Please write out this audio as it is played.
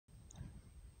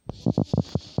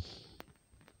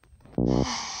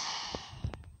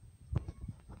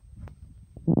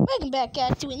Welcome back,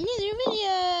 guys, to another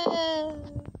video.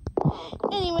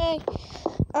 Anyway,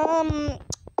 not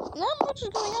much is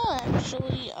going on,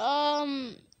 actually.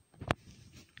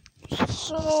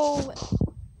 So,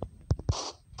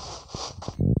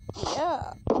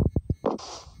 yeah.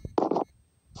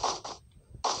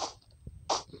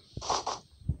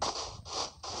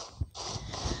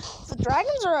 The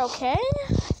dragons are okay,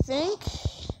 I think.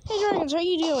 Hey, dragons, how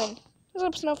you doing? What's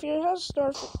up, Snowfury? How's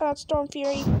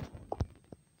Stormfury?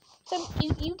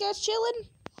 You guys chilling?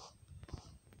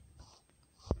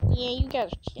 Yeah, you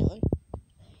guys are chilling.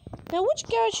 Now, which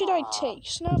guy should I take?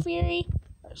 Snowfury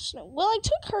or Snow? Well, I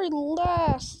took her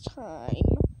last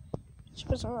time. She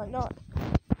was not.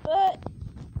 But,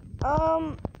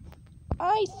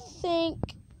 I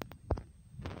think...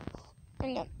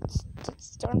 Hang on.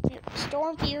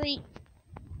 Stormfury.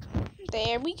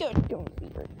 There we go,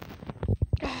 Stormfury.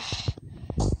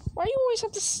 Why do you always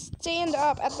have to stand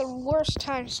up at the worst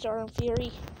time,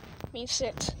 Stormfury? I mean,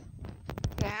 sit.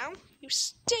 Now, you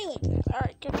stay like that.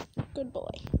 Alright, good boy.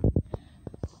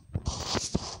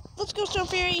 Let's go,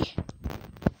 Stormfury.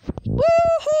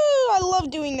 Woohoo! I love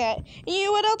doing that. And you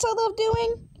know what else I love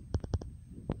doing?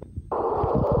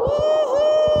 Woohoo!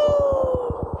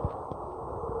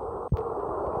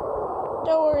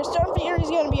 Don't worry, Stormfury's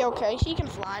gonna be okay. She can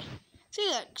fly. See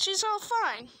that? She's all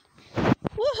fine.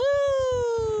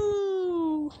 Woohoo!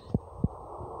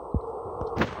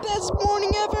 Best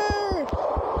morning ever!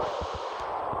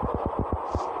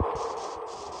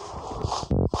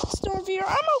 Stormfury,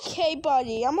 I'm okay,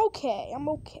 buddy. I'm okay.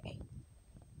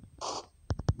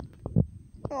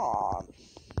 Aww.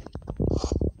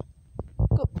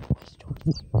 Good boy,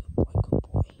 Stormfury. Good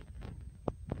boy.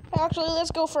 Actually,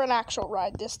 let's go for an actual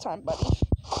ride this time, buddy.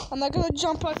 I'm not gonna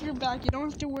jump off your back. You don't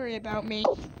have to worry about me.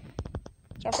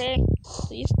 Stormfury,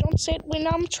 please don't sit when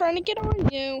I'm trying to get on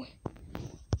you.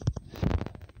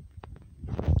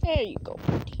 There you go,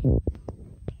 buddy.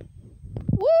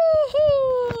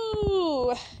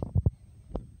 Woohoo!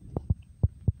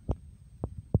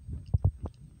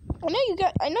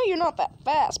 I know you're not that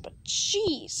fast, but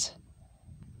jeez.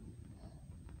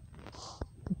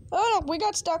 Oh no, we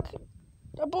got stuck.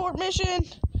 Abort mission.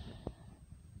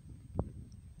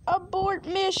 Abort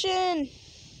mission.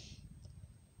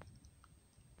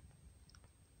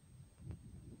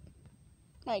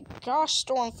 My gosh,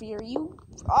 Stormfury, you...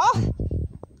 Oh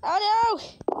no!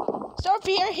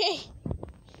 Stormfury!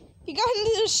 You got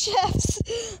into the chef's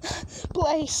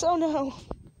place, oh no.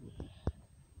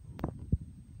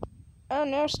 Oh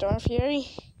no, Stormfury.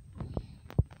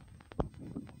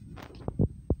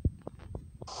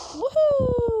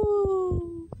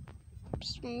 Woohoo!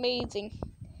 It's amazing.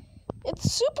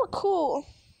 It's super cool.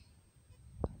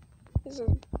 This is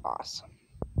awesome.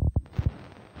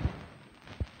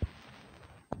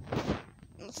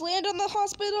 Let's land on the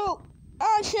hospital.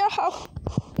 Oh no!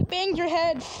 You banged your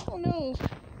head. Oh no.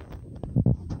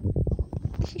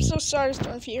 I'm so sorry,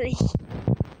 Stormfury.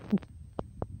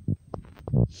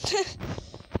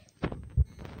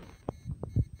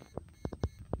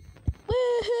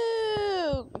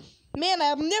 Woohoo! Man,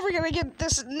 I'm never gonna get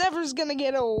this. Never's gonna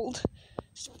get old.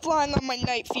 Just flying on my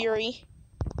Night Fury.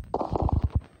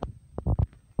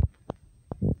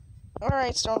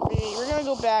 Alright, Stormfury, we're gonna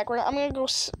go back. I'm gonna go,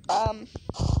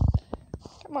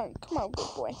 come on,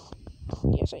 good boy.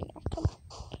 Yes, I know, come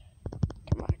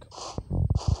on, go.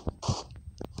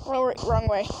 Wrong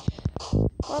way.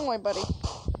 Wrong way, buddy.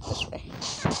 This way.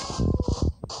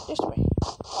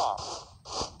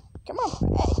 Come on,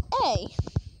 hey.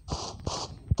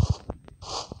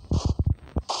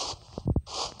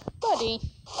 Buddy.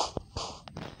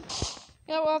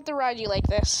 You know, we'll have to ride you like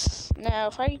this. Now,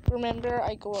 if I remember,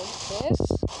 I go like this,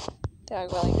 then I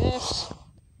go like this,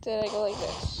 then I go like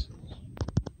this.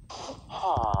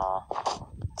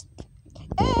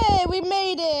 Hey, we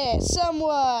made it!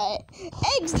 Somewhat!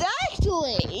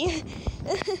 Exactly!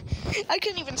 I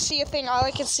couldn't even see a thing. All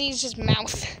I could see is his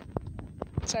mouth.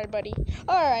 Sorry, buddy.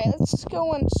 Alright, let's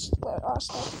go on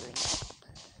Snowfury.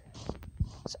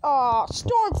 Aw,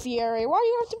 Stormfury, why do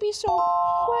you have to be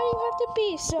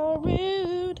so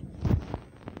rude?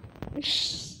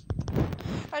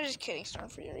 I'm just kidding,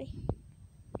 Stormfury.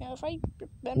 Now, if I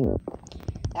remember...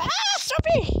 Ah,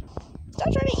 Stormfury!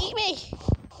 Stop trying to eat me!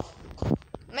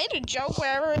 I made a joke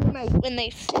wherever when they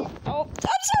sit. Oh, I'm so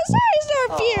sorry,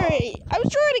 Stormfury! I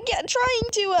was trying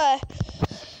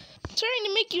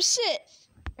to make you sit,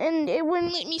 and it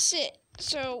wouldn't let me sit.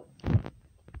 So,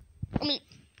 I mean,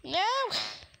 now,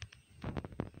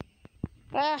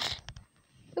 that's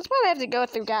what I have to go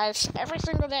through, guys, every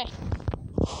single day.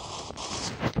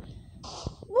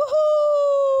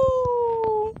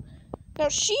 Woohoo! Now,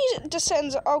 she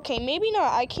descends. Okay, maybe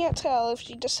not. I can't tell if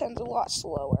she descends a lot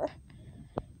slower.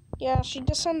 Yeah, she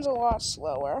descends a lot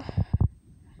slower.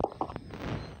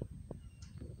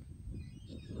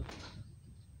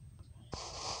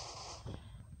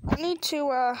 I need to,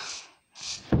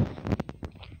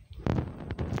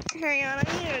 hang on, I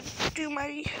need to do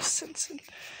my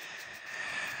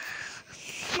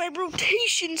my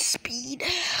rotation speed.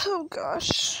 Oh,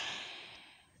 gosh.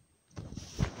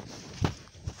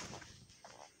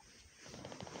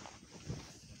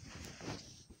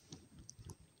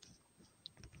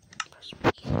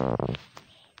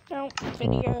 No,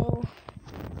 video.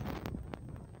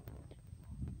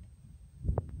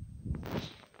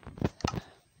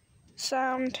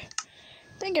 Sound.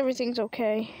 I think everything's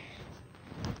okay.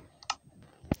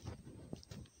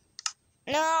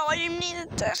 No, I didn't need to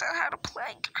test out how to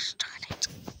play. Gosh darn it.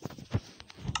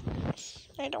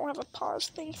 I don't have a pause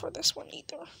thing for this one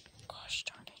either. Gosh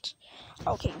darn it.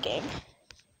 Okay, game.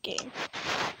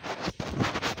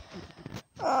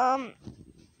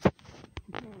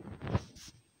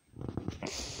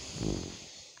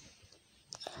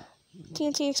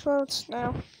 TNT explodes?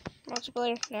 No.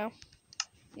 Multiplayer? No.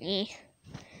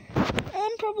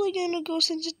 I'm probably gonna go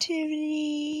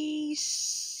sensitivity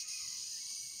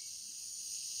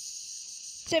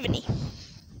 70.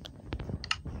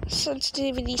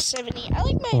 Sensitivity 70. I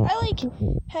like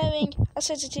having a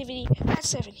sensitivity at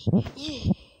 70.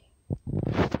 Yeah.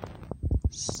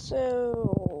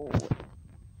 So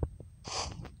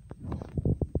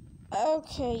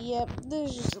okay, yep,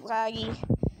 this is just laggy.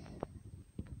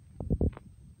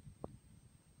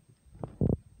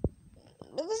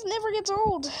 But this never gets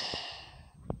old.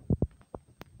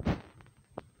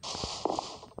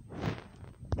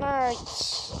 Alright,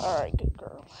 good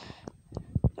girl.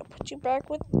 I'll put you back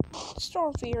with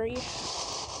Stormfury.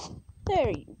 There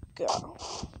you go.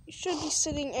 You should be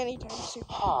sitting anytime soon.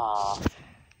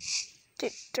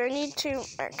 Do I need to?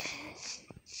 Okay.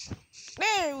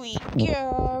 There we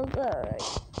go. Alright.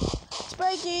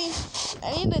 Spiky,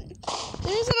 I need to. The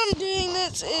reason I'm doing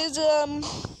this is,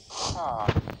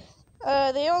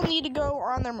 they all need to go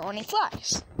on their morning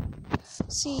flies.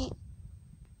 See,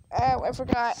 I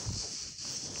forgot.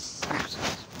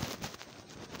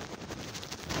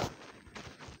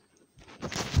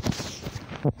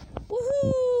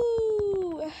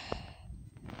 Woohoo!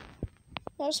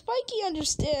 Now Spiky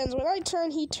understands. When I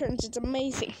turn, he turns. It's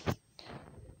amazing.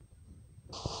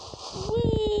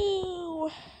 Woo!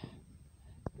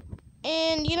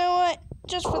 And you know what?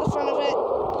 Just for the fun of it,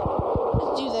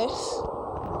 let's do this.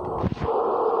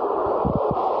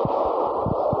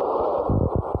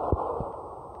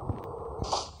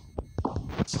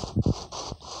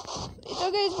 It's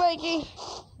okay, Spiky.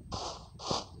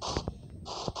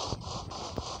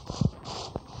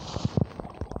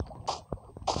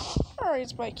 Alright,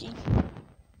 Spiky.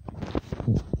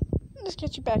 Let's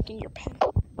get you back in your pen.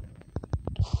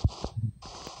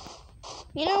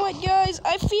 You know what, guys?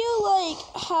 I feel like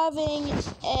having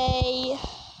a...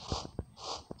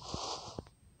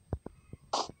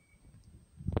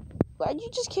 Why'd you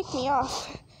just kick me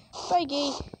off?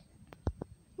 Spiky.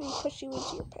 Let me push you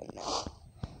into your pen now.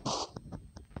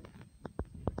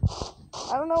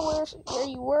 I don't know where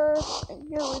you were in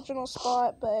your original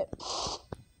spot, but...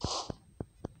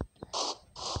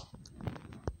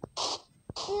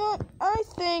 You know what? I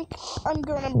think I'm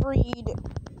gonna breed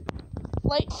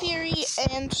Light Fury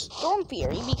and Storm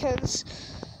Fury because,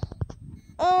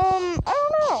 I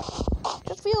don't know.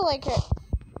 Just feel like it.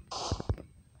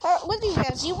 What do you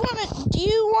guys? Do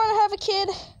you wanna have a kid?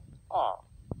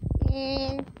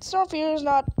 Storm Fury is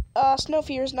not. Snow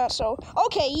Fury is not so.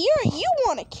 Okay, you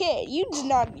want a kid? You just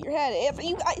nodded your head. Hey,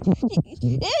 guys,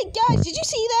 did you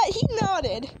see that? He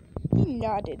nodded.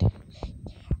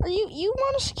 Are you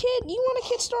want a kid? You want a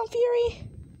kid, Storm Fury?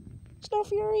 Snow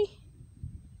Fury?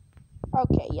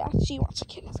 Okay, yeah, she wants a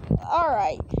kid.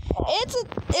 Alright.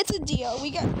 It's a deal.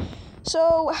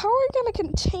 So how are we gonna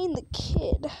contain the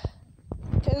kid?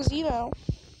 Because, you know.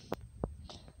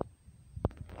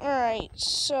 Alright,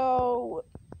 so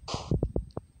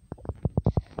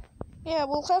yeah,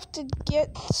 we'll have to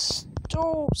get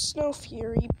Snow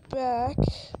Fury back.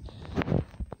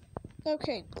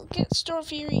 Okay, we'll get Storm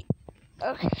Fury.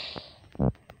 Okay.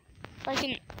 I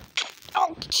can.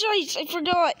 Oh, jeez, I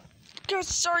forgot. God,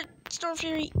 sorry, Storm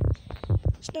Fury.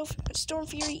 Storm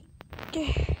Fury.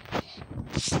 Let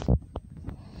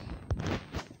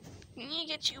me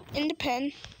get you in the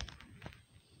pen.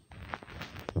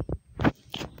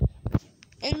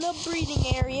 In the breeding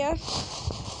area.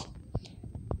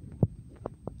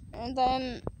 And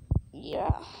then,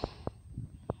 yeah.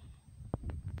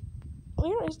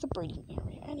 Where is the breeding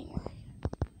area anyway?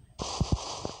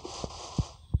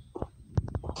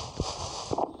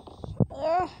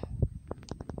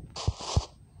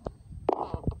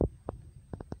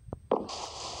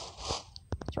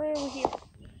 right over here.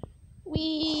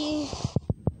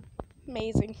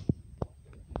 Amazing.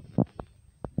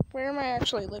 Where am I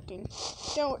actually looking?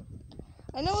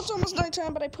 I know it's almost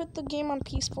nighttime, but I put the game on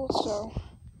peaceful,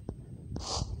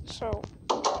 so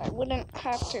I wouldn't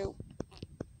have to.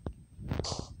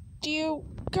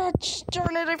 God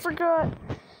darn it, I forgot.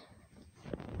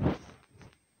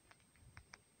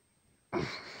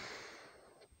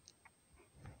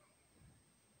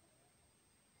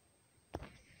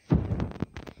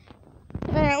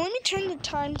 Alright, let me turn the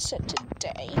time set to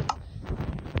day.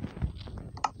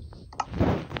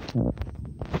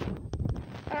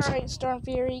 Alright,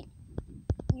 Stormfury.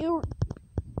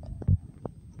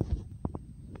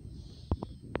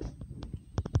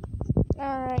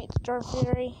 Alright,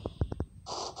 Stormfury.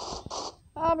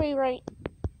 I'll be right.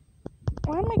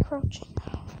 Why am I crouching?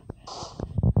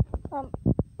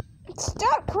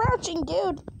 Stop crouching,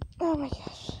 dude! Oh my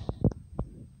gosh.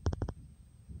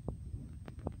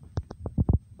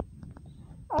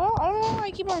 I don't know why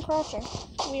I keep on crouching.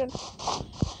 It's weird.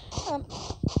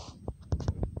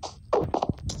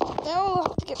 Now I'll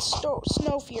have to get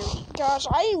Snowfury. Gosh,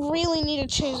 I really need to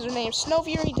change their name.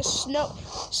 Snowfury to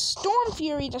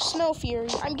Stormfury to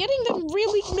Snowfury. I'm getting them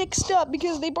really mixed up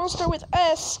because they both start with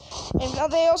S, and now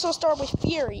they also start with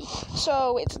Fury.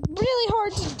 So it's really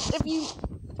hard to, if you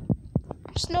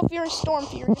Snowfury,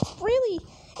 Stormfury.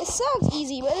 It sounds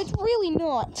easy, but it's really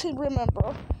not to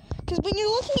remember. Because when you're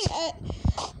looking at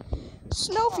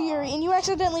Snowfury and you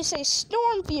accidentally say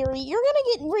Stormfury, you're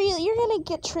gonna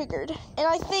get triggered. And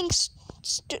I think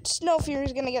Snowfury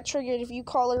is gonna get triggered if you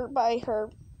call her by her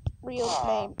real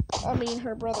name. I mean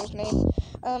her brother's name.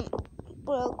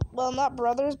 Well, not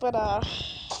brothers, but why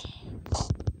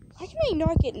can I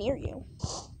not get near you?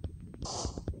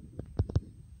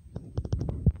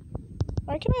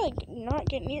 Why can I not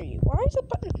get near you? Why is the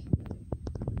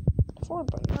forward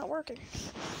button not working?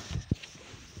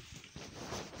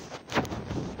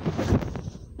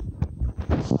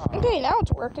 Okay, now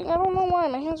it's working. I don't know why.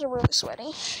 My hands are really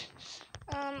sweaty.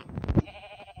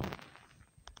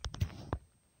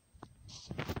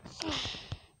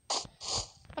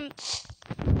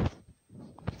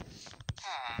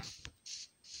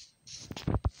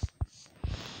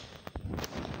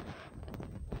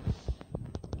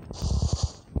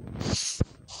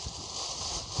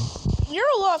 You're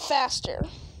a lot faster.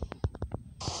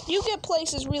 You get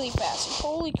places really fast.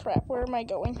 Holy crap, where am I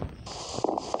going?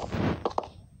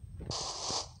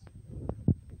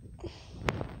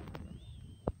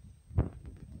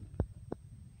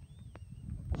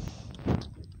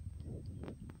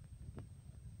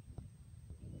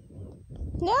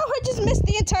 No, I just missed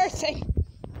the entire thing.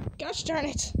 Gosh darn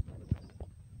it.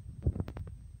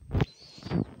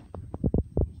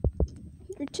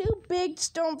 You're too big,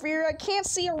 Stormfury. I can't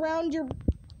see around your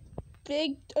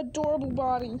big, adorable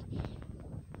body.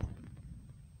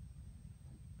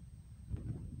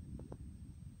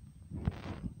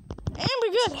 And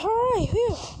we're good. Alright,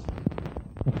 whew.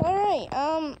 Alright,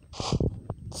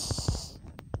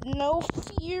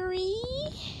 Snowfury.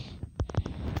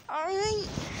 Alright.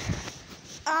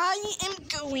 I am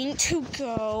going to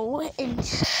go and...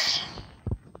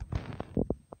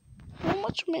 How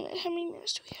many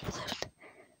minutes do we have left?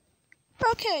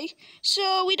 Okay,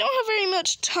 so we don't have very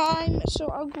much time, so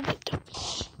I'll go get the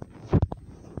fish.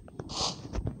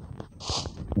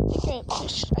 Okay,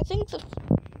 fish. I think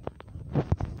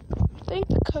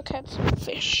the cook had some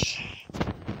fish.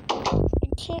 I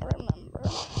can't remember.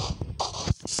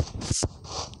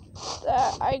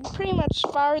 I pretty much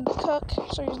fired the cook,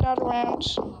 so he's not around.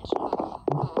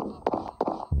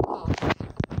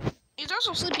 He's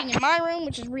also sleeping in my room,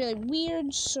 which is really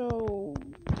weird, so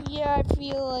yeah, I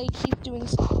feel like he's doing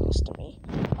something to me.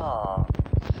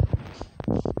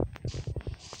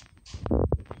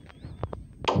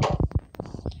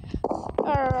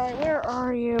 Alright, where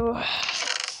are you?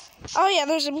 Oh yeah,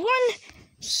 there's one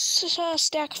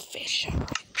stack of fish.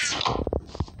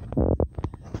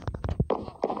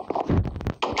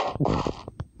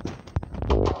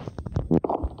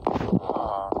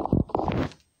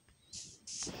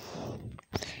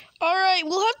 Alright,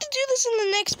 we'll have to do this in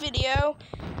the next video.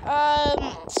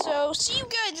 So see you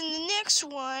guys in the next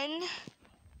one.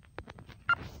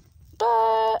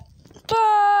 Bye.